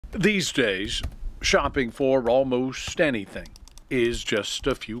These days, shopping for almost anything is just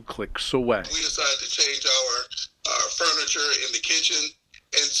a few clicks away. We decided to change our furniture in the kitchen,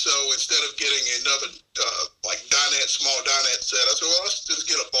 and so instead of getting another small dinette set, I said, well, let's just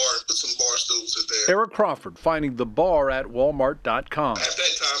get a bar and put some bar stools in there. Eric Crawford finding the bar at Walmart.com. At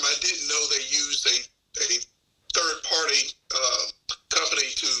that time, I didn't know they used a third-party company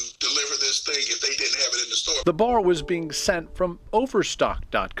to deliver this thing if they didn't have it in the store. The bar was being sent from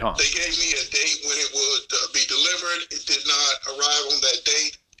Overstock.com. They gave me a date when it would be delivered. It did not arrive on that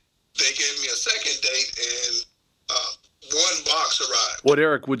date. They gave me a second date, and one box arrived. What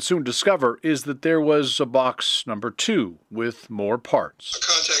Eric would soon discover is that there was a box number 2 with more parts. I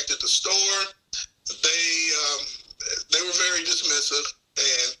contacted the store. They were very dismissive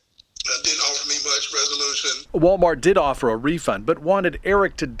and didn't offer me much resolution. Walmart did offer a refund, but wanted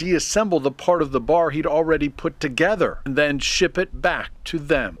Eric to deassemble the part of the bar he'd already put together and then ship it back to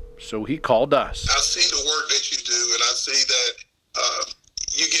them. So he called us. I see the work that you do, and I see that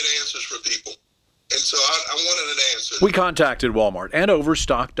you get answers for people. And so I wanted an answer. We contacted Walmart and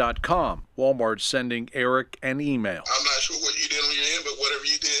Overstock.com. Walmart sending Eric an email. I'm not sure what you did on your end, but whatever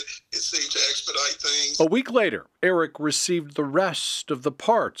you did, it seemed to expedite things. A week later, Eric received the rest of the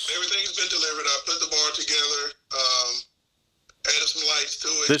parts. Everything's been delivered. I put the bar together, added some lights to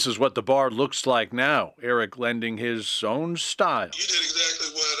it. This is what the bar looks like now. Eric lending his own style. You did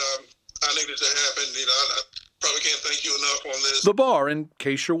exactly what I needed to happen. I probably can't thank you enough on this. The bar, in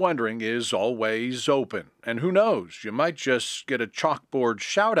case you're wondering, is always open. And who knows, you might just get a chalkboard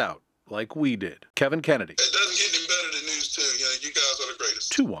shout-out like we did. Kevin Kennedy. It doesn't get any better than News 2. You guys are the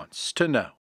greatest. 2 wants to know.